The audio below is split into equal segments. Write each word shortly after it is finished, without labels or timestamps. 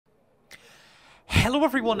Hello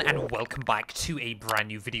everyone and welcome back to a brand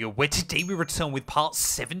new video where today we return with part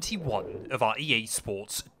 71 of our EA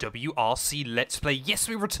Sports WRC Let's Play. Yes,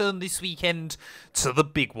 we return this weekend to the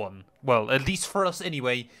big one. Well, at least for us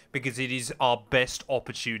anyway, because it is our best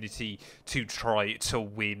opportunity to try to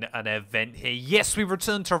win an event here. Yes, we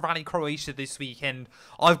return to Rally Croatia this weekend.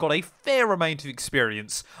 I've got a fair amount of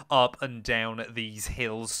experience up and down these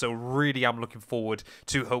hills, so really I'm looking forward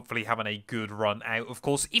to hopefully having a good run out. Of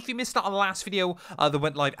course, if you missed out on the last video that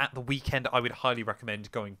went live at the weekend, I would highly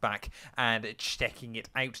recommend going back and checking it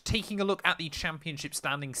out. Taking a look at the championship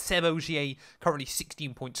standings, Seb Ogier currently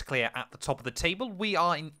 16 points clear at the top of the table. We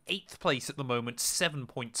are in 8th place at the moment, 7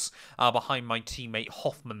 points behind my teammate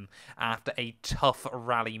Hoffman after a tough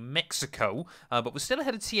rally Mexico, but we're still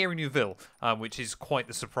ahead of Thierry Neuville, which is quite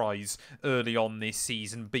the surprise early on this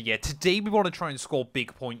season. But yeah, today we want to try and score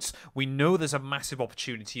big points. We know there's a massive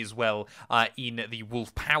opportunity as well in the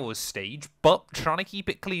Wolf Power stage, but trying to keep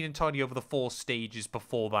it clean and tidy over the 4 stages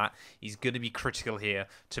before that is going to be critical here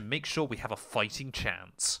to make sure we have a fighting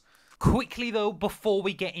chance. Quickly though, before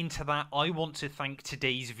we get into that, I want to thank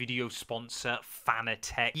today's video sponsor,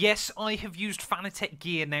 Fanatec. Yes, I have used Fanatec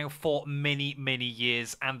gear now for many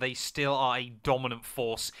years, and they still are a dominant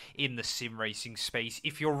force in the sim racing space.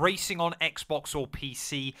 If you're racing on Xbox or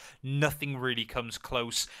PC, nothing really comes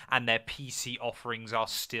close, and their PC offerings are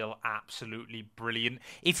still absolutely brilliant.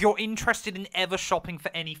 If you're interested in ever shopping for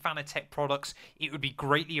any Fanatec products, it would be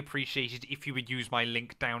greatly appreciated if you would use my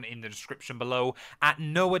link down in the description below. At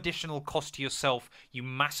no additional cost to yourself, you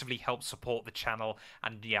massively help support the channel,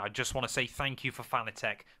 and yeah, I just want to say thank you for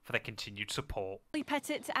Fanatec for their continued support.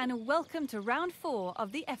 Petit, and welcome to round 4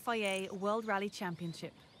 of the FIA World Rally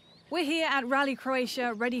Championship. We're here at Rally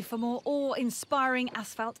Croatia, ready for more awe-inspiring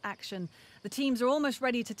asphalt action. The teams are almost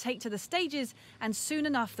ready to take to the stages, and soon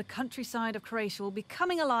enough the countryside of Croatia will be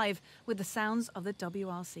coming alive with the sounds of the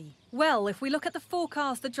WRC. Well, if we look at the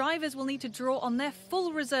forecast, the drivers will need to draw on their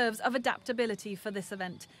full reserves of adaptability for this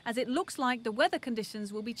event, as it looks like the weather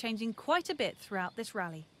conditions will be changing quite a bit throughout this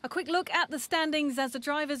rally. A quick look at the standings as the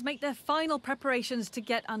drivers make their final preparations to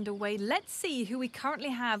get underway. Let's see who we currently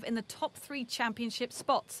have in the top 3 championship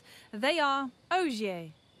spots. They are Ogier,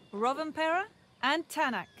 Rovanperä and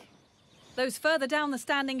Tanak. Those further down the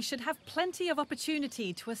standings should have plenty of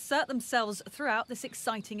opportunity to assert themselves throughout this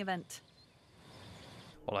exciting event.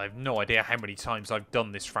 Well, I have no idea how many times I've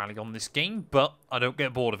done this rally on this game, but I don't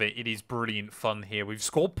get bored of it. It is brilliant fun here. We've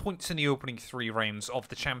scored points in the opening 3 rounds of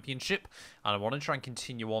the championship, and I want to try and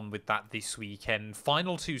continue on with that this weekend.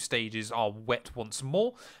 Final 2 stages are wet once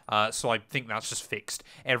more, so I think that's just fixed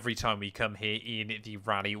every time we come here in the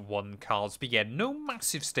Rally 1 cars. But yeah, no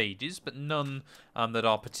massive stages, but none that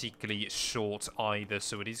are particularly short either,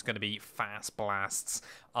 so it is going to be fast blasts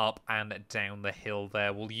up and down the hill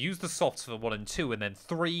there. We'll use the softs for 1 and 2 and then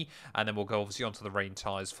 3, and then we'll go obviously onto the rain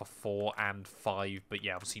tyres for 4 and 5. But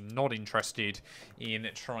yeah, obviously not interested in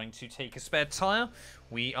trying to take a spare tyre.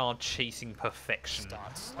 We are chasing perfection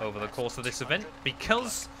over the course of this event,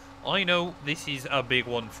 because I know this is a big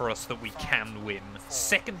one for us that we can win.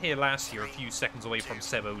 Second here last year, a few seconds away from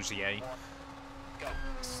Seb Ogier.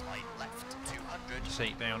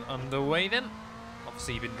 Shakedown underway then.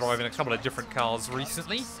 Obviously, been driving a couple of different cars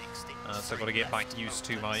recently, so I've got to get back used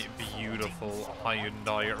to my beautiful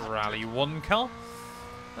Hyundai Rally 1 car.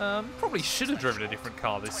 Probably should have driven a different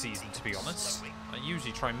car this season, to be honest. I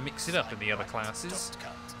usually try and mix it up in the other classes,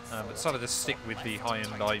 but decided to stick with the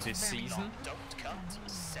Hyundai this season.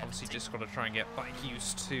 Obviously, just got to try and get back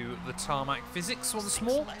used to the tarmac physics once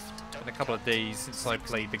more. Been a couple of days since I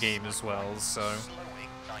played the game as well, so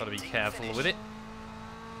got to be careful with it.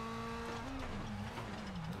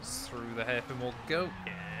 Through the hairpin will go.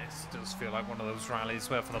 Yeah, it does feel like one of those rallies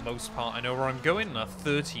where for the most part I know where I'm going.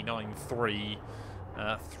 39.3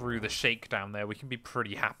 through the shakedown there. We can be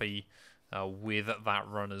pretty happy with that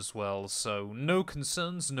run as well. So no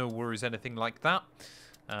concerns, no worries, anything like that.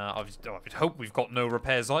 I would hope we've got no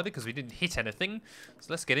repairs either, because we didn't hit anything. So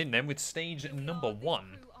let's get in then with stage number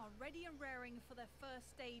 1. Are ready and raring for their first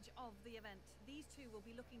stage of the event. These two will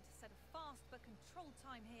be looking to set a fast but controlled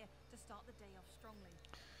time here to start the day off strongly.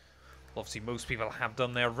 Obviously, most people have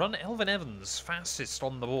done their run. Elvin Evans, fastest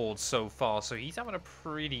on the board so far, so he's having a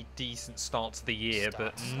pretty decent start to the year,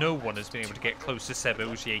 but no one has been able to get close to Seb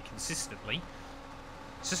Ogier consistently.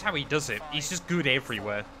 It's just how he does it. He's just good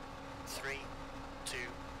everywhere. 3, 2,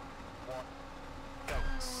 1, go.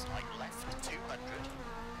 Slide left, 200.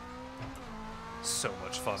 So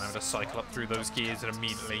much fun having to cycle up through those gears and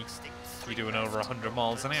immediately you're doing over 100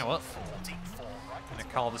 miles an hour. In a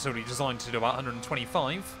car that's only designed to do about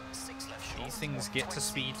 125. These things get to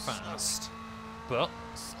speed fast. but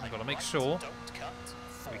I've got to make sure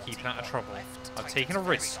we keep out of trouble. I've taken a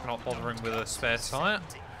risk not bothering with a spare tyre.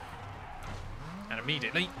 And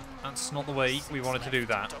immediately, that's not the way we wanted to do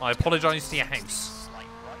that. I apologise to your house.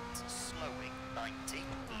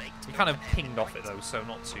 You kind of pinged off it though, so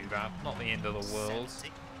not too bad. Not the end of the world.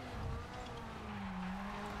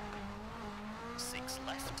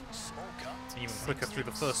 Even quicker through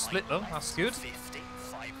the first split though, that's good.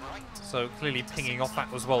 So clearly pinging off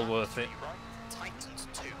that was well worth it.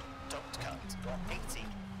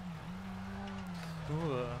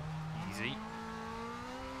 Ooh, easy.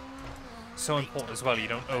 So important as well you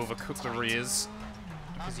don't overcook the rears,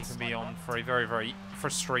 because you can be on for a very, very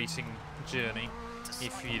frustrating journey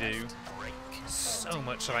if you do. So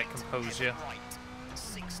much about composure.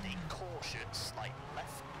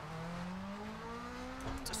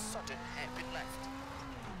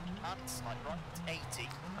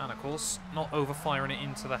 And of course, not overfiring it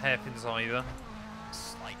into the hairpins either.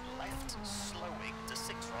 Slight left, slowing to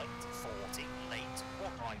 6 right, 40, late,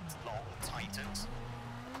 1 right, long, tightens,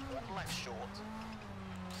 1 left short.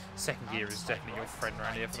 Second gear is definitely your friend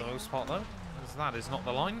around here for the most part though, as that is not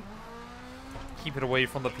the line. Keep it away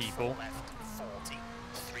from the people. Left, 40,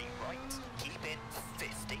 3 right, keep in,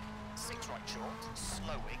 50, 6 right short,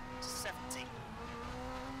 slowing, 70,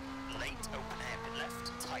 late, open hairpin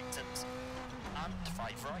left, tightens, and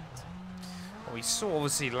 5 right. Well, we saw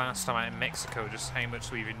obviously last time out in Mexico just how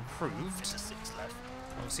much we've improved.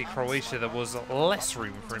 Obviously Croatia there was less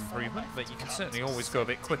room for improvement, but you can certainly always go a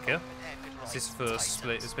bit quicker. This first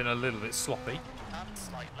split has been a little bit sloppy. And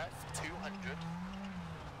slight left, 200.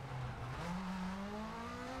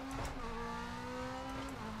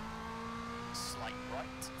 Slight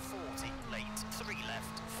right, 40, late, 3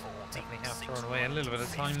 left, 40. Definitely have thrown away a little bit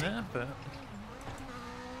of time there, but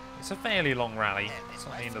it's a fairly long rally. It's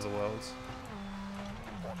not the end of the world.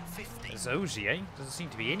 150. There's Ogier, doesn't seem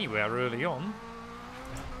to be anywhere early on.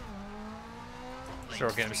 Sure,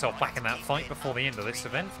 I'll get himself back in that fight before the end of this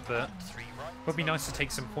event, but it would be nice to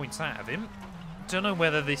take some points out of him. Don't know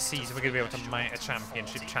whether this season we're going to be able to mount a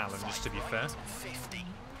championship challenge, to be fair.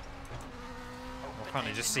 We'll kind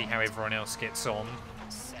of just see how everyone else gets on.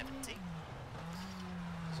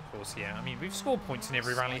 Of course, yeah, I mean, we've scored points in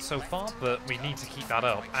every rally so far, but we need to keep that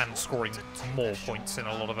up, and scoring more points in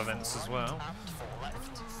a lot of events as well.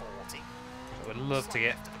 I would love to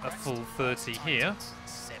get a full 30 here.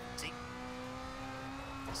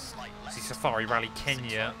 See Safari Rally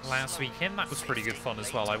Kenya last weekend, that was pretty good fun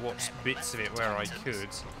as well. I watched bits of it where I could.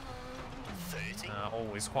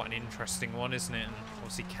 Always quite an interesting one, isn't it? And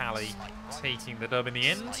obviously Cali taking the dub in the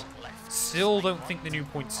end. Still don't think the new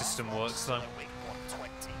point system works though.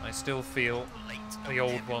 I still feel the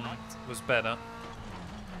old one was better.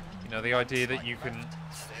 You know, the idea that you can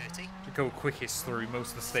go quickest through most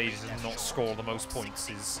of the stages and not score the most points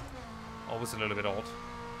is always a little bit odd.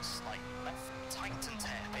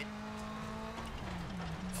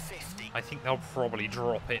 I think they'll probably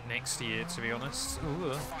drop it next year, to be honest.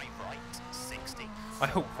 Ooh. I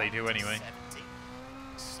hope they do anyway.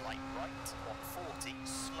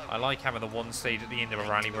 I like having the one stage at the end of a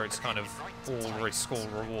rally where it's kind of all risk, all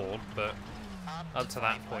reward, but up to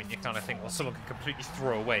that point you kind of think, well, someone can completely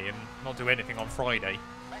throw away and not do anything on Friday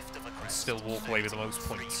and still walk away with the most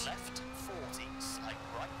points.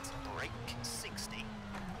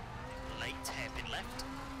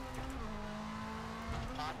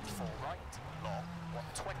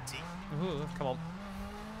 Ooh, come on.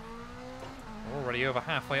 We're already over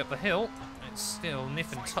halfway up the hill. It's still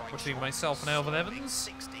nip and tuck between myself and Elvin Evans.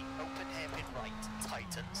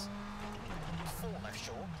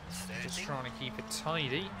 Just trying to keep it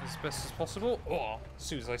tidy as best as possible. Oh, as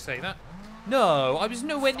soon as I say that. No, I was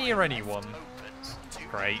nowhere near anyone.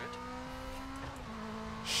 Great.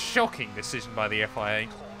 Shocking decision by the FIA.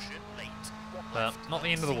 But not the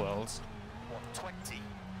end of the world.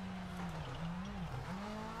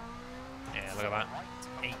 Yeah, look at that.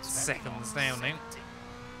 8 seconds down now.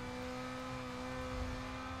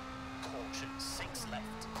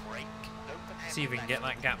 See if we can get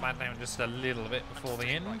that gap back down just a little bit before the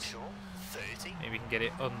end. Maybe we can get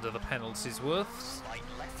it under the penalties worth.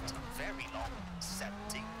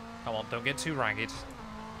 Come on, don't get too ragged.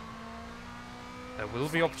 There will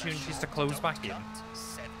be opportunities to close back in. And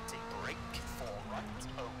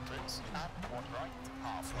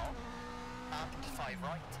 5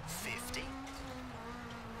 right, 50.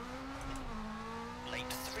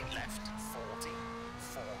 Late 3 left, 40.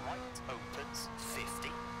 4 right, opens, 50.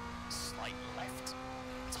 Slight left,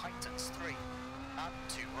 tightens 3. And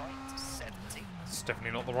 2 right, 70. It's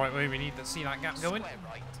definitely not the right way. We need to see that gap going. Square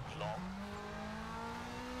right, long.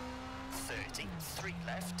 30, 3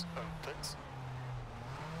 left, opens.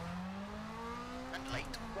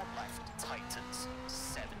 left, tightens,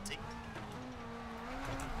 70.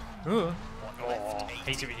 Oh, One left, 80.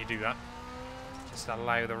 hate it when you do that. Just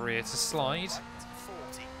allow the rear to slide.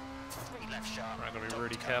 40. 3 left sharp. Right, gotta be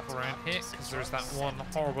really careful around here because there's that one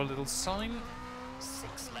horrible little sign.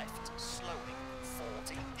 6 left, slowing,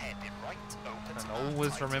 40, hairpin right, opens, And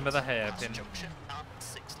always remember the hairpin. junction, and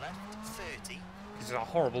 6 left, 30, This is a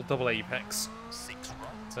horrible double apex. 6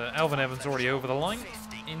 right, So Elvin Evans already over the line.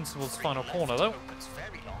 50, In towards 3 final left, corner though. opens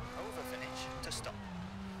very long, over finish, to stop.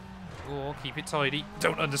 Oh, keep it tidy.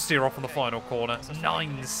 Don't understeer off on the final corner.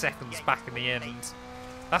 9 seconds back in the end.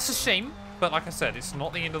 That's a shame, but like I said, it's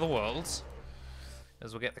not the end of the world.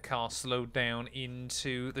 As we'll get the car slowed down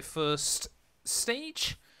into the first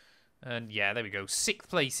stage. And yeah, there we go. 6th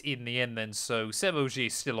place in the end then, so Seb OG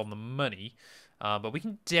is still on the money. But we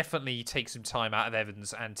can definitely take some time out of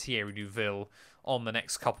Evans and Thierry Neuville on the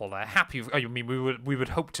next couple there. I mean, we would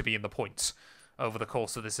hope to be in the points over the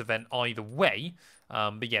course of this event either way.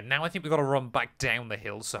 But yeah, now I think we've got to run back down the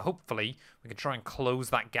hill, so hopefully we can try and close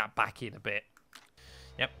that gap back in a bit.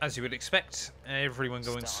 Yep, as you would expect, everyone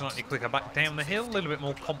going slightly quicker back down the hill, a little bit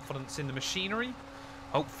more confidence in the machinery.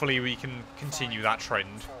 Hopefully we can continue that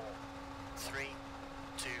trend. 4, 3,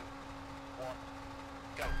 2, 1,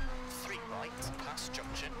 go. 3 right, past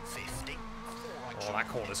junction, 50, 4 right. Oh, that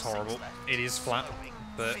corner's horrible. It is flat,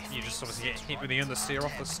 but you just obviously get hit with the understeer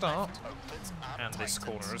off the start. And this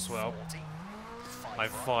corner as well.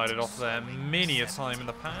 I've fired it off there many a time in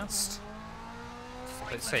the past.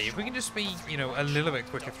 Let's see, if we can just be, you know, a little bit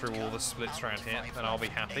quicker through all the splits around here, then I'll be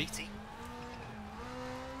happy.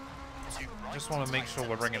 Just want to make sure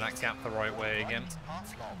we're bringing that gap the right way again.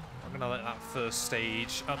 I'm going to let that first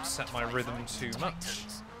stage upset my rhythm too much.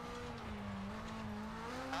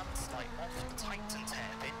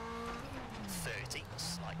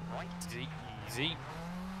 Easy, easy.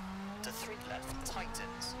 To 3 left,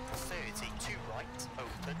 tightens, 30, 2 right,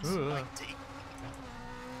 opens, Ugh. 90.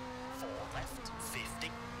 4 left,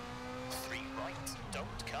 50. 3 right,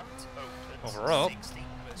 don't cut, opens, Well, we're up. 60.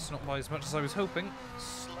 It's not by as much as I was hoping.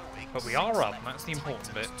 Slowing, But we are 6 up, left, that's the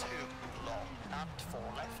important bit. tightens, 2 long, and 4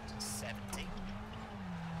 left, 70.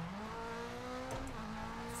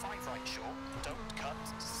 5 right short, don't cut,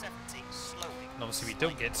 70, slowing. And obviously we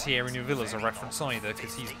don't get Thierry Neuville as a reference either,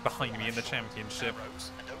 because he's behind me in the championship. Narrows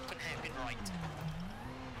and open hairpin right.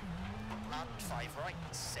 And 5 right,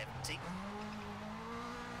 70.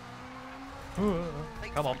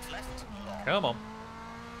 Come on, Left, long. come on.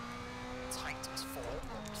 Tightens 4,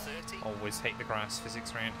 30. Always hate the grass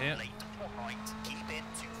physics around here. Late, 1 right, keep in,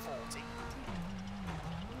 240.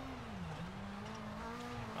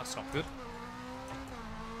 That's not good.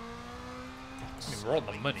 I mean, we're on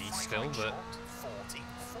the money still, Right but... short, 40,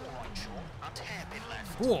 4 right short, and hairpin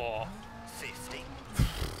left. Whoa! 50,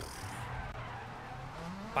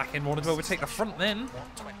 Back end wanted to overtake the front then.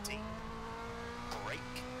 120. Brake,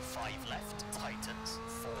 5 left, tightens,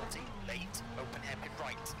 40, late, open hairpin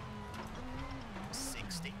right.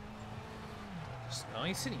 60, Just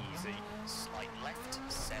nice and easy. slight left,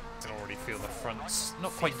 70. I can already feel the fronts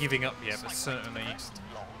not quite giving up yet, but certainly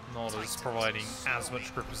not as providing as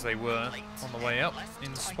much grip as they were on the way up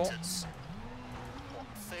in spots.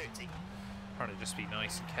 130, Trying to just be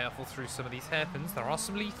nice and careful through some of these hairpins. There are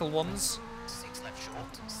some lethal ones. 6 left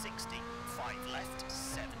short, 60, 5 left,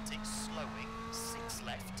 70, slowing, 6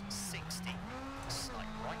 left, 60, slight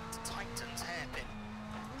right, tightens hairpin.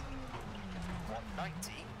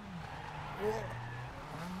 190,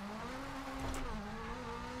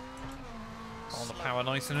 On the power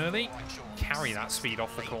nice and early. right short, Carry that speed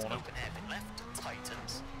off the late, corner. open hairpin left,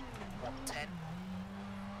 tightens. 110,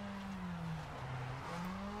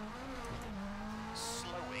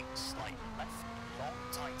 slowing, slight left, long,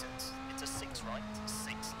 tightens, into 6 right,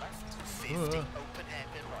 6 left, 50, open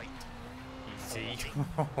hairpin right. Easy.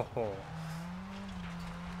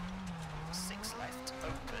 6 left,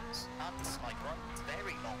 opens, and slight right,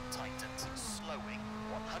 very long, tightens, slowing,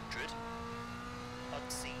 100,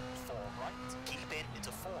 unseen, 4 right, keep in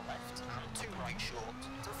into 4 left, and 2 right short,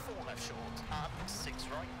 to 4 left short, and 6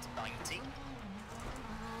 right, 90,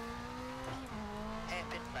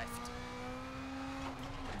 hairpin left,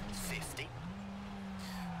 50,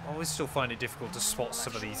 I always still find it difficult to spot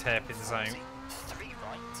some of these hairpins out. 3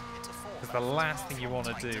 right, into 4 Because the last thing you want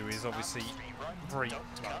to do is obviously brake.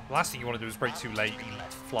 Well, the last thing you want to do is brake too late and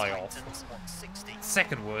fly off.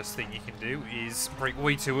 Second worst thing you can do is brake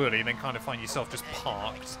way too early and then kind of find yourself just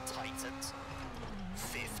parked. Tightens,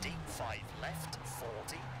 50, 5 left,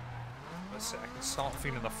 40, Let's see, I can start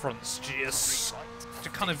feeling the fronts just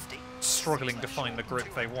kind of struggling to find the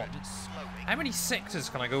grip they want. How many sectors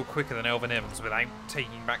can I go quicker than Elvin Evans without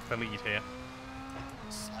taking back the lead here?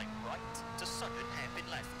 slight right to sudden hairpin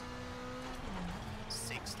left.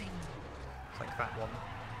 60. Like that one.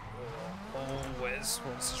 Always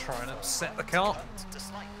wants to try and upset the car. To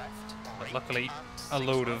slight left. But luckily, a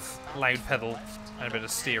load of loud pedal and a bit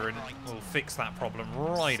of steering will fix that problem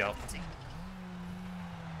right up. 4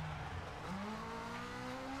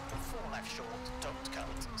 left short, don't cut.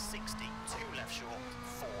 60. 2 left short,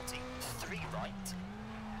 40. 3 right.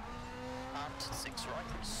 And 6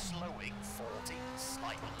 right, slowing. 40.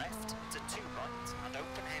 Slight left to 2 right. And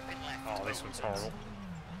open hairpin left. Oh, this one's horrible.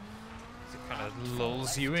 It kind of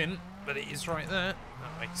lulls you in, but it is right there.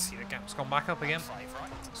 Oh, I can see the gap's gone back up again. 5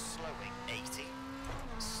 right, slowing. 80.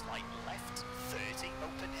 Slight left, 30.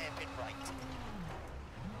 Open hairpin right.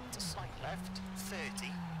 To slight left, 30.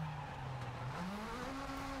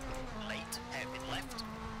 Late, hairpin left.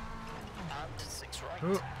 And 6 right,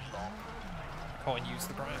 Ooh. long. Can't use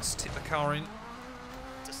the grass, tip the car in.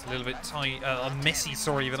 To A slight little bit left, tight, messy,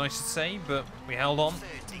 sorry, even I should say, but we held on.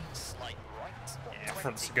 30. Slight right. Yeah, 20.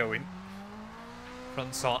 fronts are going.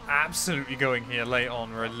 Fronts are absolutely going here late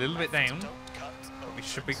on. We're a little bit down, Don't cut. but we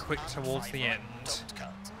should be quick towards the end. Don't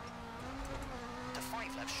cut. To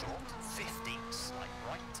 5 left short, 50. Slight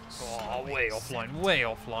right. Oh, slowing, way offline, way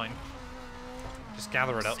offline. Just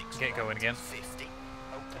gather it up, 6 get going right, again. 50.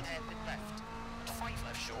 Open hairpin left. 5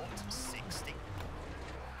 left short, 60.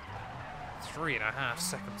 3.5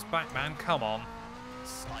 seconds back, man. Come on.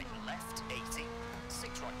 Slight left, 80.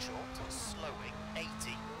 6 right short, slowing, 80.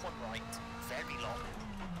 1 right, very long.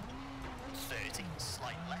 30.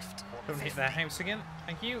 Slight left, Don't 150. hit their house again.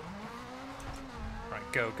 Thank you. Right,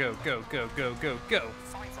 go, go, go, go, go, go, go.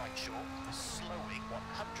 5 right short, slowing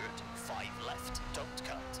 100, 5 left, don't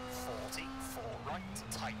cut, 40, 4 right,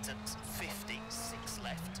 tightens, 50, 6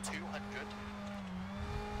 left, 200,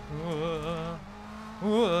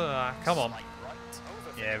 Come on. slight right,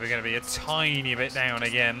 over Yeah, we're going to be a tiny bit down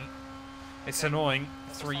again. It's annoying.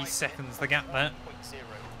 3 seconds the gap there. 0.0.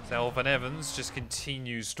 Elvin Evans just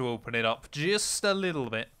continues to open it up just a little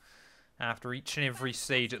bit after each and every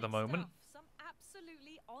stage at the moment. Some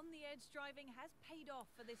absolutely on-the-edge driving has paid off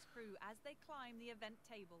for this crew as they climb the event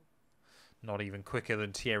table. Not even quicker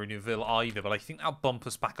than Thierry Neuville either, but I think that'll bump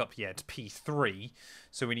us back up, yeah, to P3.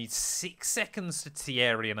 So we need 6 seconds to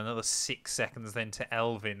Thierry and another 6 seconds then to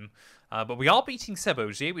Elvin. But we are beating Seb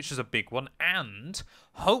Ogier, which is a big one, and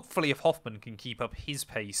hopefully if Hoffman can keep up his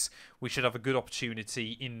pace, we should have a good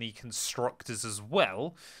opportunity in the Constructors as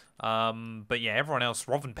well. But yeah, everyone else,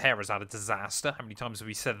 Robin Perez had a disaster. How many times have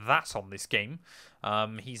we said that on this game?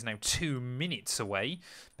 He's now 2 minutes away.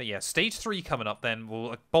 But yeah, stage 3 coming up then.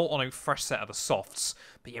 We'll bolt on a fresh set of the softs.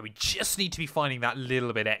 But yeah, we just need to be finding that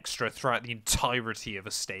little bit extra throughout the entirety of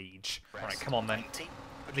a stage. Right, come on then.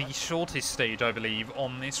 The shortest stage, I believe,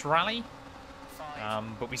 on this rally.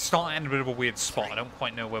 But we start in a bit of a weird spot. I don't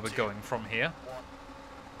quite know where we're going from here.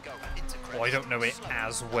 Well, I don't know it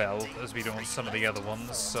as well as we do on some of the other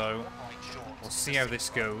ones, so we'll see how this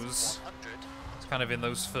goes. It's kind of in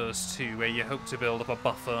those first 2 where you hope to build up a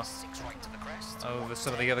buffer over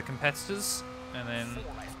some of the other competitors, and then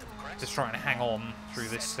just trying to hang on through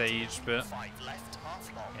this stage, but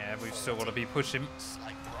yeah, we've still got to be pushing.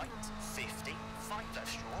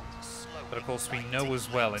 But of course we know as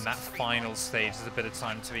well in that final stage there's a bit of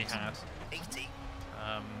time to be had.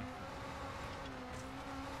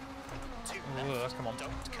 Come on.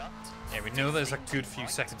 Yeah, we know there's a good few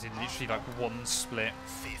seconds in literally like 1 split.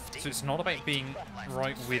 So it's not about being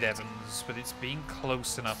right with Evans, but it's being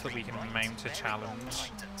close enough that we can mount a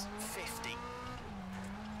challenge.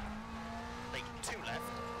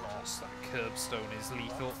 That curbstone is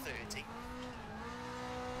lethal.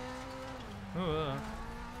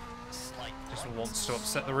 Just wants to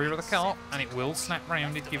upset the rear of the car, and it will snap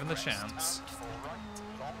round if given the chance.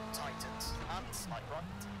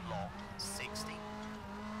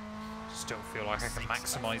 Just don't feel like I can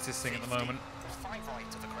maximise this thing at the moment. 5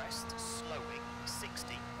 right to the crest, slowing,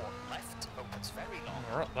 60, 1 left, opens very long.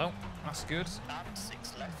 We're up though, that's good. And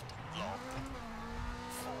 6 left, long,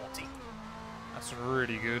 40. That's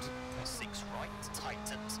really good. 6 right,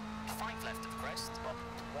 tightens, 5 left of crest, up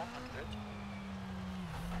to 100.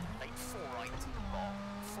 Late 4 right, long,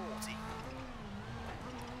 40.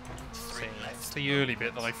 3 left. It's the early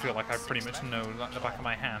bit that I feel like I pretty much know like the back of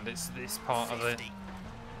my hand. It's this part of the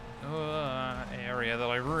area that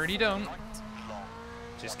I really don't.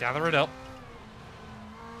 Just gather it up.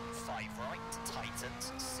 5 right,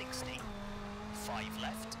 tightens, 60. 5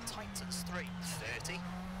 left, tightens, 3, 30.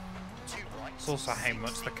 2 right. It's also how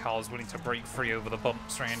much the car's willing to break free over the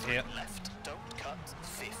bumps around here. Left, don't cut,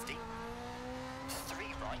 50. 3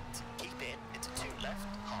 right, keep in, into 2 left,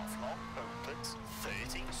 half long, opens,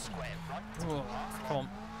 30, square Oh, come on.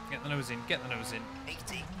 Get the nose in, get the nose in.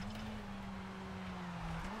 80.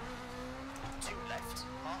 2 left,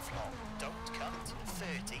 half long, don't cut.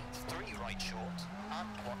 30, 3 right short, and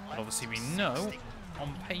 1 left. Obviously we know,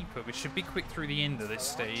 on paper, we should be quick through the end of this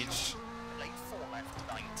stage. Late 4 left,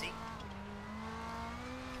 90.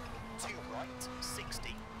 2 right,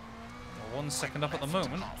 60. Well, 1 second up at the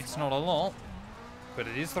moment. It's not a lot, but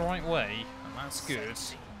it is the right way, and that's good.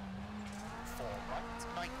 4 right,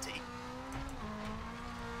 90.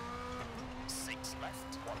 6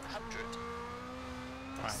 left, 100.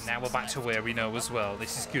 Right, now we're back to where we know as well.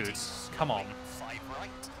 This is good. Come on. 5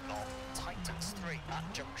 right, long, tightens 3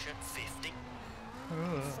 at junction 50. 4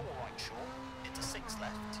 right short, into 6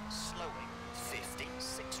 left, slowing 50,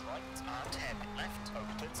 6 right, and hairpin left,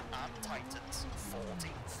 opens and tightens 40,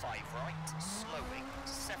 5 right, slowing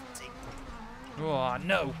 70. Oh,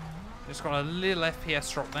 no. Just got a little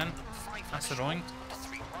FPS drop then. 5 That's left annoying. short,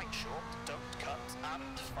 3 right short, don't cut,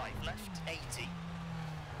 and 5 left, 80.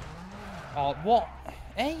 Oh, what?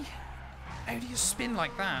 Eh? How do you spin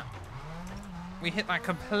like that? We hit that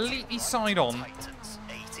completely side on, Tightens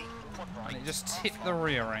 80, 1 right, and it just tipped the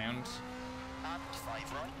rear around. and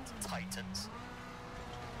 5 right, tightens.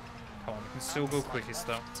 Come on, we can still go quickest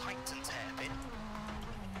though. Tightens hairpin.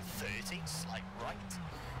 30, slight right.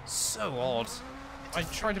 So odd. I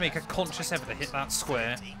tried to make a conscious effort to hit that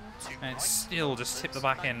square, 30, 2 and it right, still just tipped the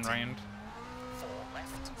back end round. 4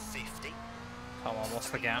 left, 50. Come on, what's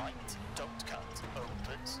the 3 gap? right, don't cut,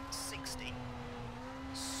 opens 60.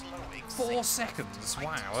 Slowing 4 6, seconds.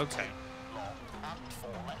 Wow, tightens okay. 2, long and 4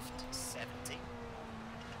 left, 70.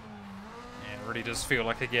 Yeah, it really does feel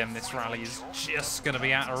like again this rally is just going to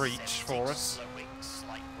be out of reach for us. Slowing,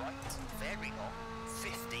 slight right, very long,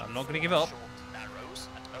 50. I'm not going to give up. Short, narrows,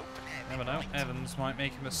 and open Never know, Evans might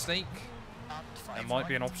make a mistake. There might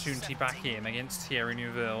be an opportunity back in against Thierry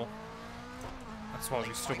Neuville. That's why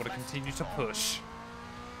we've still got to continue to push.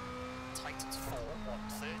 Tightens 4,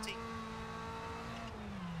 130.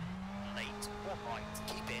 Late, 1 right,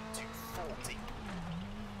 keep in to 40.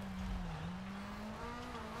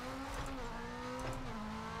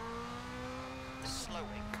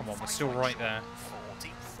 Slowing. Come on, we're 5 still right there. short,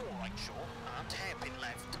 40, 4 right short, and hairpin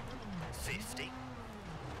left. 50.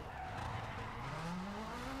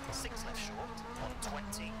 6 left short,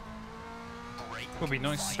 120. Brake. Would be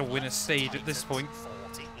nice 5 to win a left, stage at this tightens, point.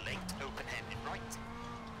 40, late, open hairpin right.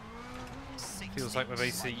 60, Feels like we've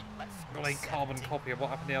basically left, got a carbon 70. copy of what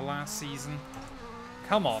happened here last season.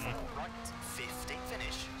 Come on. 4 right, 50,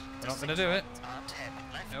 finish. We're not 6 going to do it. right, and hairpin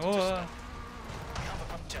left to Oh, stop. We have a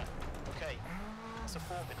puncture. Okay, that's a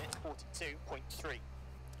 4 minute 42.3.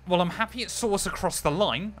 well, I'm happy it saw us across the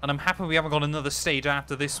line, and I'm happy we haven't got another stage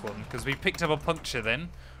after this one, because we picked up a puncture then,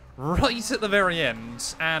 right at the very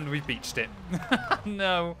end, and we beached it.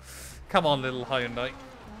 No. Come on, little Hyundai.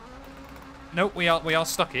 Nope, we are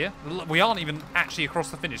stuck here. We aren't even actually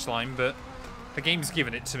across the finish line, but the game's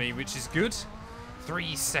given it to me, which is good.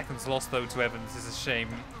 3 seconds lost, though, to Evans is a shame.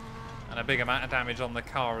 And a big amount of damage on the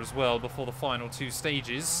car as well before the final 2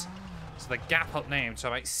 stages. So the gap up now to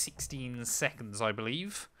about 16 seconds, I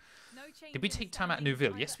believe. No change Did we in take time out standings, Neuville?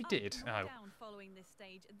 either Yes, we up did. nor Oh. down following this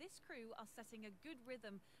stage. This crew are setting a good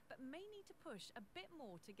rhythm, but may need to push a bit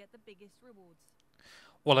more to get the biggest rewards.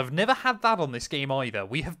 Well, I've never had that on this game either.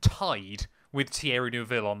 We have tied with Thierry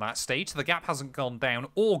Neuville on that stage. The gap hasn't gone down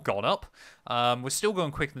or gone up. We're still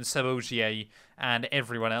going quicker than Seb Ogier and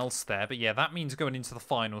everyone else there. But yeah, that means going into the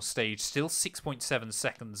final stage, still 6.7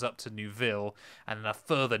 seconds up to Neuville and a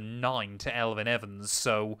further 9 to Elvin Evans.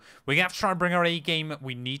 So we're going to have to try and bring our A game.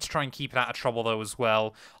 We need to try and keep it out of trouble though as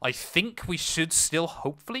well. I think we should still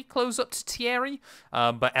hopefully close up to Thierry.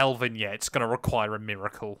 But Elvin, yeah, it's going to require a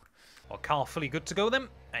miracle. Our car fully good to go then.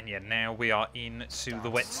 And yeah, now we are into the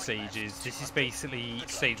wet stages. This is basically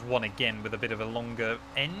stage 1 again with a bit of a longer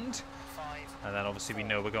end. And then obviously we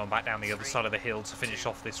know we're going back down the other side of the hill to finish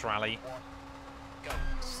off this rally.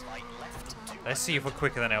 Let's see if we're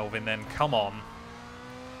quicker than Elvin then. Come on.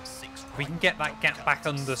 If we can get that gap back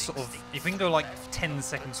under sort of... If we can go like 10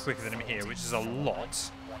 seconds quicker than him here, which is a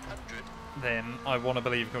lot, then I want to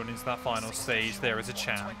believe going into that final stage there is a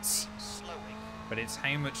chance. But it's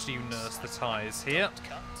how much do you nurse the tyres here?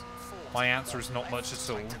 My answer is not much at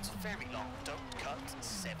all.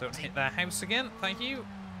 Don't hit their house again, thank you.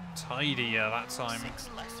 Tidier that time.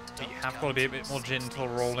 But you have got to be a bit more gentle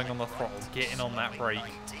rolling on the throttle, getting on that brake.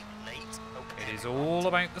 It is all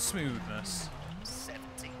about the smoothness.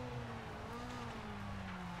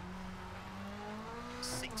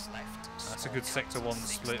 That's a good Sector 1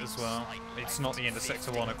 split as well. It's not the end of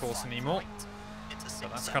Sector 1 of course anymore. But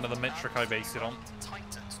that's kind of the metric I base it on.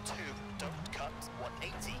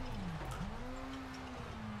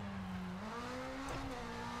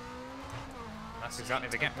 That's exactly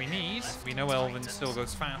the gap we need. We know Elvin still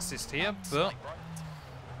goes fastest here, but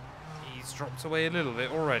he's dropped away a little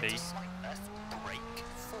bit already. Slight left, brake,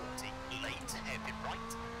 40, late, hairpin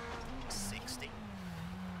right, 60.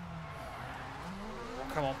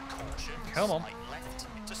 Come on. Caution, Come on. slight left,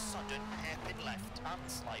 into sudden, hairpin left,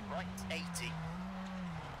 and slight right, 80.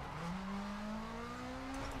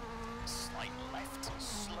 Slight left,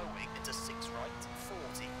 slowing into 6 right,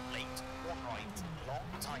 40, late, 1 right, long,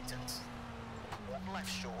 tightens. 1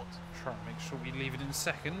 left short, Trying to make sure we leave it in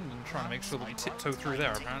second and trying to make sure that we tiptoe through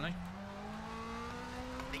there, apparently.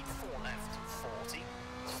 lead 4 left, 40,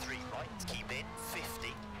 3 right, keep in, 50.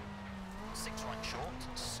 6 right short,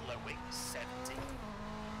 slowing, 70.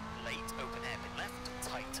 Late, open hairpin left,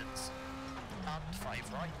 tightens. And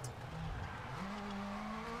 5 right.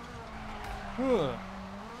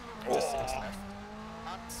 Into 6 left.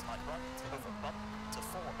 And slight right, over bump, to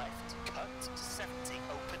 4 left, cut, to 70,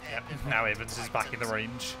 open Yep, hairpin now right, Evans is back in the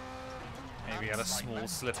range. Maybe had a small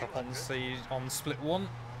slip up on stage on split 1.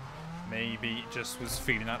 Maybe just was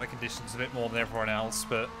feeling out the conditions a bit more than everyone else,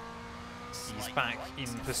 but he's Slight back right,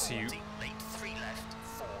 in pursuit. 40, late 3 left,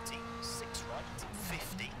 40, 6 right,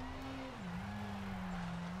 50.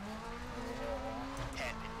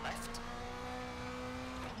 Hairpin left,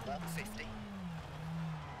 150.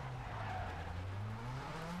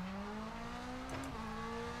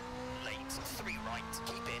 Late 3 right,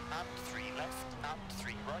 keep in, and 3 left, and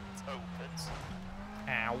 3 right, opens.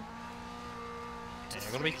 Ow. Into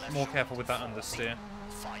Yeah, gotta be 3 left more short, careful with that 40, understeer.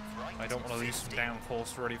 5 right, I don't want to lose some 50,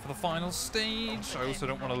 downforce ready for the final stage. I also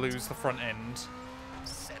don't want to lose the front end.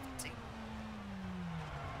 70.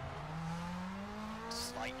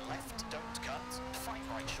 Slight left, don't cut. 5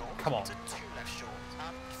 right short. Come on. To 2 left short.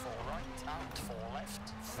 And 4 right. And 4 left.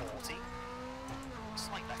 40.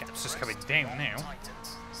 Slight left. Gap's of just crest, coming down long now.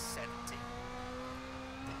 Tightens. 70.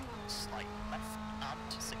 Slight left.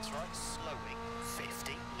 And 6 right. Slowing.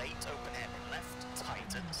 50. Late open hairpin left.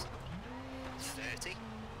 Tightens. 30.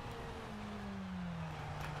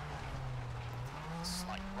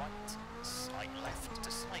 Slight right, slight left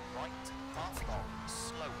to slight right, half long,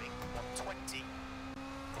 slowing, 120.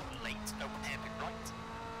 Late, open hairpin right.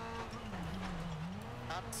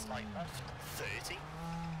 And slight left, 30.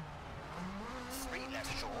 3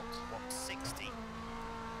 left short, 160.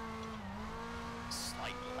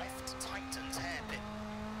 Slight left, tightens hairpin.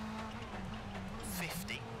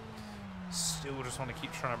 50. Still just want to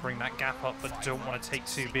keep trying to bring that gap up, but don't want to take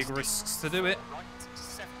too big risks to do it. Right,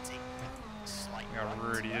 70. Slight We are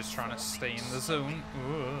right, really just trying to stay in the zone.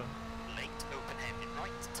 Ooh. late open hairpin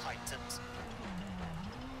right, tightens.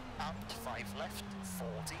 And 5 left,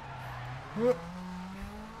 40.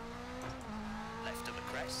 Left of the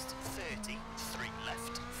crest, 30. 3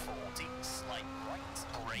 left, 40. Slight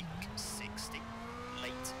right, brake, 60.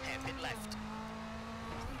 Late hairpin left.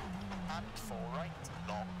 And 4 right,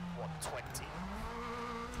 long, 120.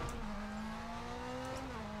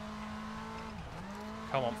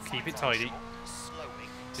 Come on, keep it tidy. Slowing,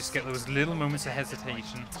 Just get those little moments of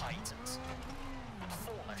hesitation. tightens.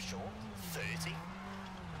 4 left short, 30.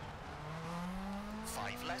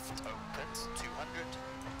 5 left, opens, 200.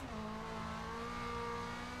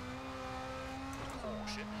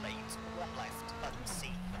 Caution, late, 1 left,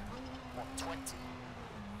 unseen, 120.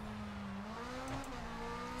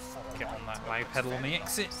 4 Get on right, that loud pedal on the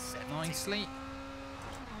opens, exit 70. nicely.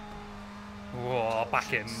 Whoa,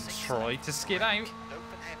 back end. 6 Try left, to skid brake, out.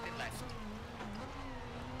 Open hairpin left.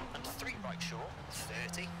 And 3 right short,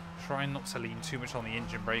 30. Trying not to lean too much on the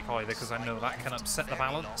engine brake either, because I know that can upset the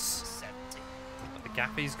Very long, balance. 70. But the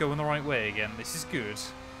gap is going the right way again. This is good.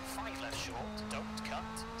 5 left short, don't cut,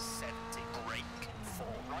 70, brake, 4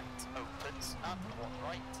 right, opens, and 1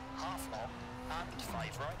 right, half long, and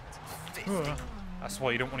 5 right, 50. That's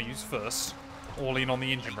why you don't want to use first. Or lean on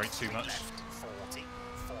the engine brake too 3 much. left, 40,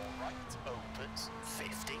 4 right, opens,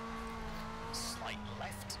 50. Slight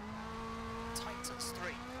left, tightens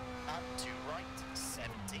 3, and 2 right,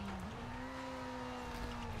 70.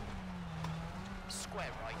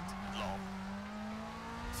 Square right, long,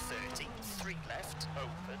 30, 3 left,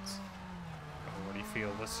 opens. I already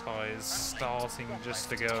feel the tyres and starting late, 1 just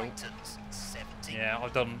to left, go. tightens, 70. Yeah,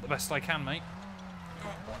 I've done the best I can, mate.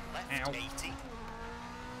 1 left, Ow. 80.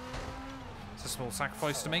 It's a small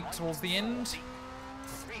sacrifice to make towards the end. 40.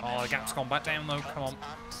 3 Oh, left the gap's sharp, gone back down though, cut, come on.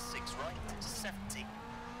 And 6 right, 70.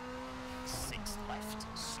 6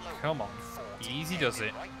 left, slow. Come on. 40, Easy does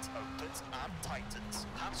hairpin it. Right, opens and tightens.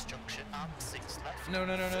 Pass junction and 6 left. No,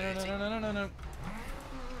 no, no, no, no, no, 30. no, no, no, no, no.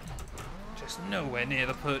 Just nowhere near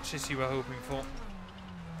the purchase you were hoping for.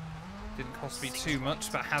 Didn't cost me 6 too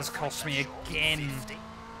much, but has cost me left short, again. 50.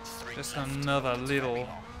 3 Just left, another cut, little very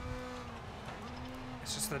long.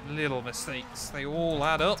 It's just the little mistakes. They all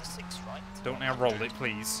add up. 6 right. Don't now roll it,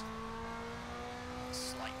 please.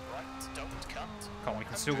 Slight right, don't cut. Come on, we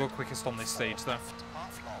can still go quickest on this stage, though. Left,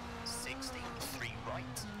 half long, 60, 3 right,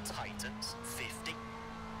 tightens, 50.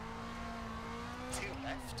 2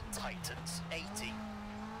 left, tightens, 80.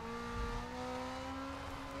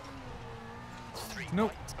 3 No,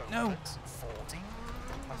 right, no. opens, 40.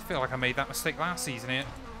 I feel like I made that mistake last season here.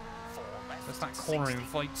 4 left, As that corner 60.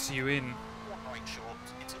 invites you in. 1 right short,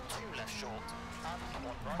 into 2 left short, and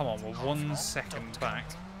 1 right. Come on, we're half 1 long, second don't back.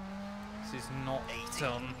 cut. This is not 80.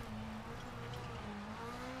 done.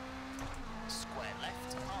 Square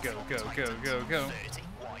left, half Go, long, go, go, tightens, go, go. 30,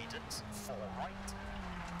 widens, 4 right.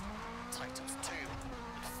 Tightens 2,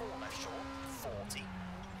 and 4 left short, 40.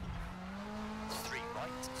 3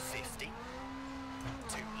 right, 50.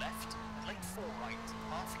 2 left, late 4 right,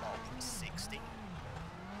 half long, 60.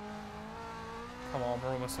 Come on, we're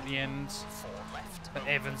almost at the end. 4 left. But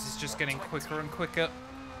Evans is just getting quicker and quicker.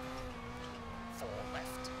 4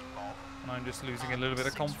 left, long. And I'm just losing a little bit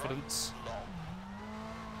of 6 right, confidence. long.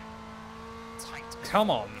 Tightens, Come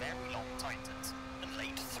on. very long tightens. And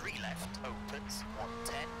late 3 left, opens,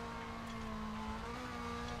 110.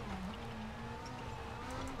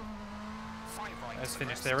 5 right. Let's to the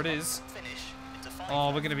finish, crest, there it is. Finish into 5 Oh,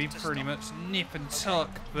 we're left going to be to pretty stop. much nip and tuck,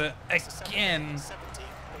 but again, 70.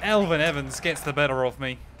 Elvin Evans gets the better of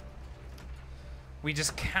me. We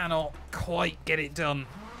just cannot quite get it done.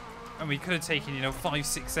 And we could have taken,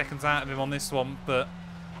 5-6 seconds out of him on this one, but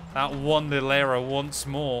that one little error once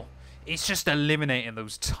more. It's just eliminating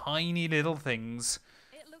those tiny little things.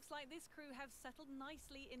 It looks like this crew have settled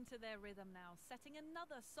nicely into their rhythm now, setting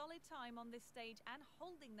another solid time on this stage and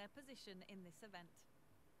holding their position in this event.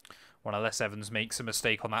 Well, unless Evans makes a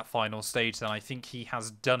mistake on that final stage, then I think he has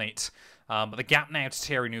done it. But the gap now to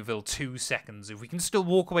Thierry Neuville, 2 seconds. If we can still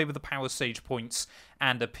walk away with the power stage points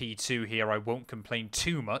and a P2 here, I won't complain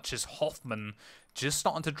too much, as Hoffman just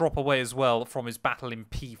starting to drop away as well from his battle in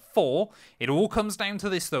P4. It all comes down to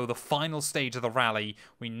this, though, the final stage of the rally.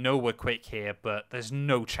 We know we're quick here, but there's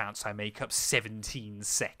no chance I make up 17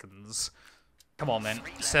 seconds. Come on, then.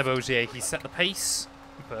 Seb Ogier, he set the pace.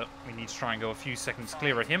 But we need to try and go a few seconds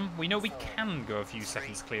clear of him. We know we can go a few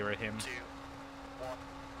seconds clear of him. 2, 1,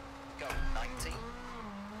 go, 90.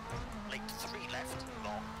 Late 3 left,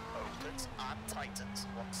 long, opens, and tightens,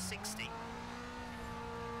 160.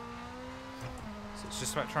 So it's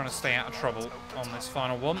just about trying to stay out of trouble on this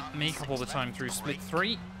final one. Make up all the time through split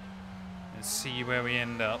 3. And see where we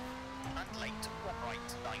end up. And late 1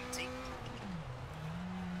 right, 90.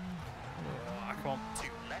 Oh, come on. 2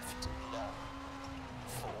 left, long,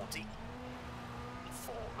 40.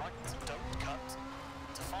 4 right, don't cut.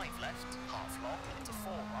 To 5 left, half long. To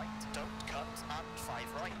 4 right, don't cut. And 5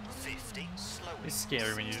 right, 50. Slowly. It's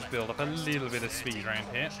scary when you just build up a little bit of speed around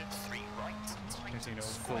here. 3 right, Because you know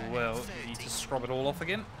tightens, full square, well you need 30. to scrub it all off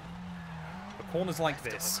again. The corners like Left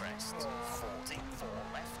of the this. crest, 40, 4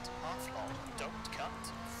 left, half long, don't cut,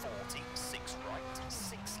 40, 6 right,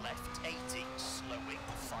 6 left, 80, slowing,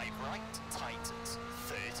 5 right, tightens,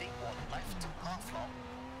 30, 1 left, half long,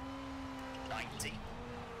 90,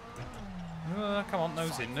 Come on,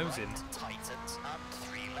 nose 5 in, nose in. right, tightens, and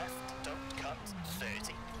 3 left, don't cut,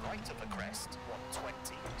 30, right of the crest,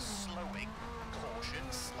 120, slowing, caution,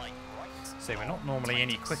 slight right. So we're not normally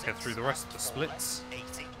any quicker through the rest of the 4 left, splits.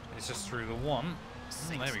 80, It's just through the one.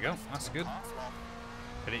 There we go, that's good. half long,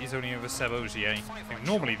 But it is only over Seb Ogier. I think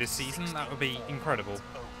normally this season that would be incredible.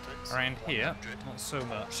 opens, Around here, 100, not so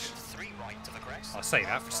much. 3 right to the crest. I say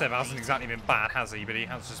that, Seb hasn't exactly been bad, has he? But he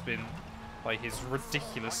has just been, by his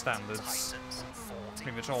ridiculous standards,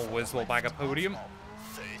 pretty much always will bag a podium.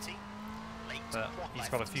 But he's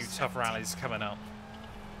got a few tough rallies coming up.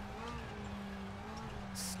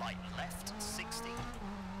 Slight left, 60.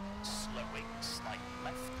 Slowing, slight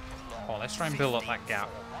left. Long, Oh, let's try and build up 50, that gap.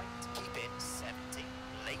 4 right, keep in, 70.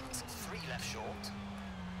 Late, 3 left short.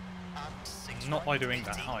 And 6 Not right, by doing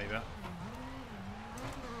that 80. either.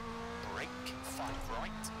 Break, 5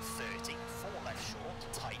 right, 30. 4 left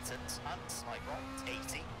short, tightens, and slight right,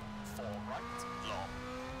 80. 4 right, long.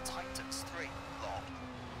 Tightens, 3, long.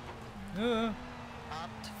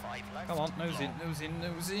 And 5 left. Come on, nose in, long. nose in,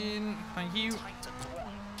 nose in. Thank you. Tightens 1,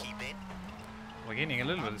 keep in. We're gaining a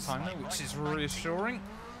little bit of time though, which is reassuring.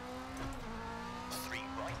 3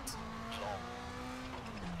 right, long.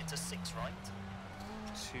 Into 6 right.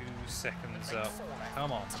 2 seconds Late up. 4 left,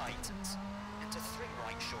 Come on. tightens. Into 3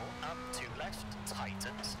 right short and 2 left,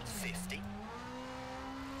 tightens, 50.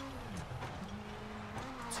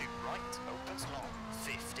 2 right, opens long,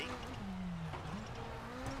 50.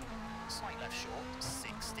 Slight left short,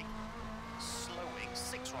 60. slowing,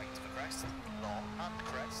 6 right for crest, long and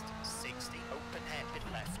crest, 60, open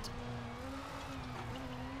hairpin left,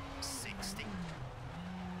 60,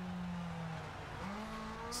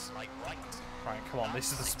 slight right. Right, come on,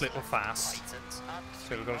 this is the split we're fast. Tightens,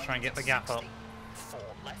 So we've got to try and get the gap up. 4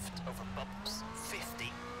 left over bumps, 50,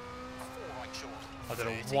 4 right short. I don't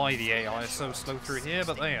know 30, why the AI left is so short, slow through here,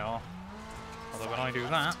 but they are. Although when I do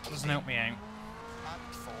that, it doesn't help me out.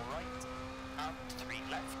 And 4 right, and 3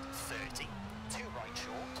 left, 30, 2 right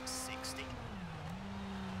short, 60,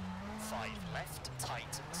 5 left,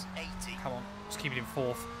 tightens, 80. Come on, let's keep it in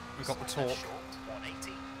fourth. We've got the Slight torque. left short,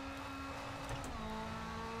 180.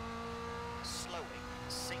 Slowing,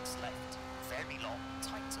 6 left, very long,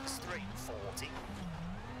 tightens, 3, 40.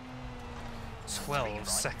 12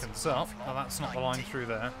 seconds up. Now that's not the line through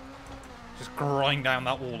there. Just grind down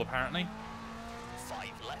that wall, apparently. 5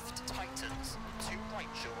 left, tightens, 2 right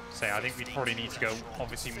short. Say, I think we probably need to go,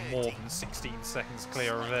 obviously, more than 16 seconds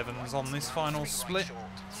clear of Evans on this final split.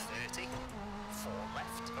 30, 4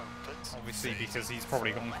 left, opens, Obviously, because he's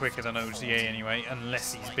probably gone quicker than OGA anyway,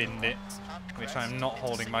 unless he's binned it, which I'm not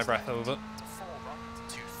holding my breath over. 4 right,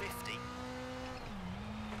 250.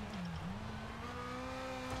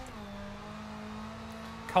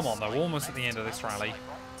 Come on, though, almost at the end of this rally.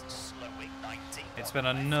 Slowing, 90. It's been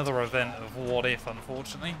another event of what if,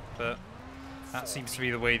 unfortunately, but that seems to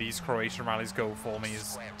be the way these Croatian rallies go for me,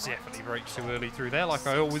 is definitely brake too early through there, like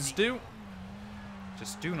I always do.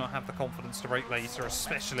 Just do not have the confidence to brake later,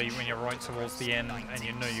 especially when you're right towards the end and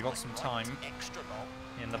you know you've got some time Extra long.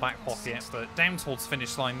 in the back pocket. But down towards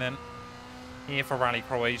finish line then, here for Rally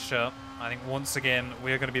Croatia. I think once again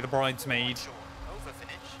we're going to be the bridesmaid. Short, over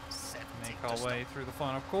finish, 70 Make to our stop. way through the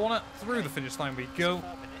final corner. Through the finish line we go.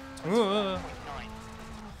 4 minute, Whoa. 29.9.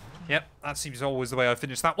 Yep, that seems always the way I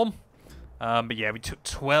finished that one. But yeah, we took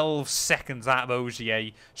 12 seconds out of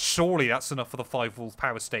OGA. Surely that's enough for the 5 Wolf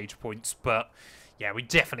Power Stage points. But yeah, we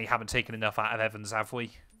definitely haven't taken enough out of Evans, have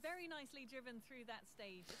we? Very nicely driven through that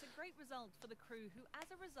stage. It's a great result for the crew who, as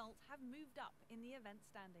a result, have moved up in the event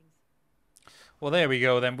standings. Well, there we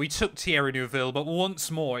go then. We took Thierry Neuville, but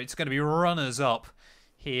once more, it's going to be runners-up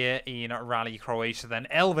here in Rally Croatia then.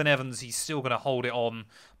 Elvin Evans, he's still going to hold it on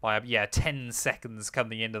by, 10 seconds come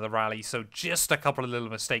the end of the rally. So just a couple of little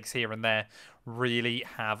mistakes here and there really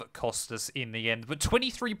have cost us in the end. But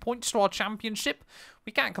 23 points to our championship.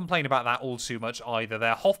 We can't complain about that all too much either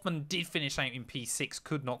there. Hoffman did finish out in P6,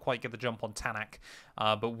 could not quite get the jump on Tanak,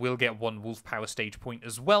 but will get 1 Wolf Power Stage point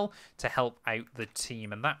as well to help out the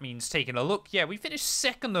team. And that means taking a look. Yeah, we finished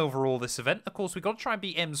second overall this event. Of course, we've got to try and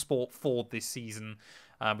beat M Sport Ford this season.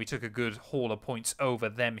 We took a good haul of points over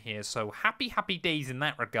them here. So happy days in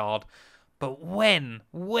that regard. But when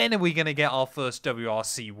are we going to get our first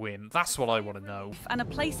WRC win? That's what I want to know. And a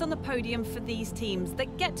place on the podium for these teams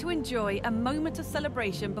that get to enjoy a moment of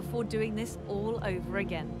celebration before doing this all over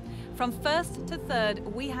again. From first to third,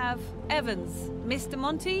 we have Evans, Mr.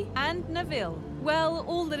 Monty, and Neville. Well,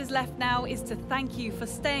 all that is left now is to thank you for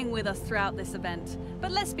staying with us throughout this event.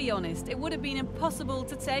 But let's be honest, it would have been impossible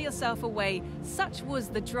to tear yourself away. Such was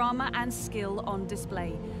the drama and skill on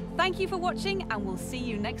display. Thank you for watching, and we'll see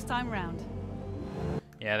you next time round.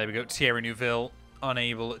 Yeah, there we go. Thierry Neuville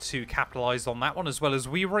unable to capitalise on that one as well as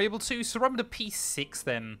we were able to. So we're up to P6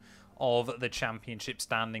 then of the championship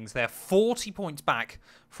standings. They're 40 points back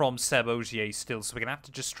from Seb Ogier still, so we're going to have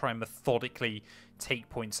to just try and methodically take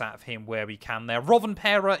points out of him where we can there.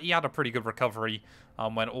 Rovanperä, he had a pretty good recovery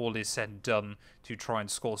when all is said and done to try and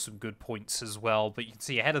score some good points as well. But you can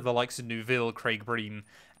see ahead of the likes of Neuville, Craig Breen,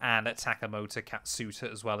 and Takamoto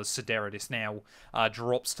Katsuta, as well as Sideridis now,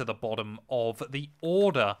 drops to the bottom of the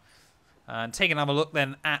order. And taking another look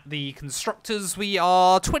then at the constructors, we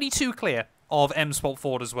are 22 clear of M Sport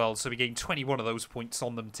Ford as well, so we gained 21 of those points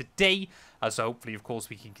on them today. So hopefully, of course,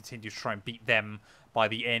 we can continue to try and beat them by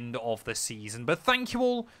the end of the season. But thank you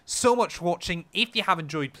all so much for watching. If you have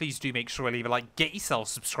enjoyed, please do make sure to leave a like, get yourself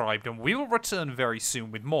subscribed, and we will return very soon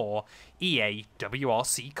with more EA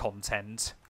WRC content.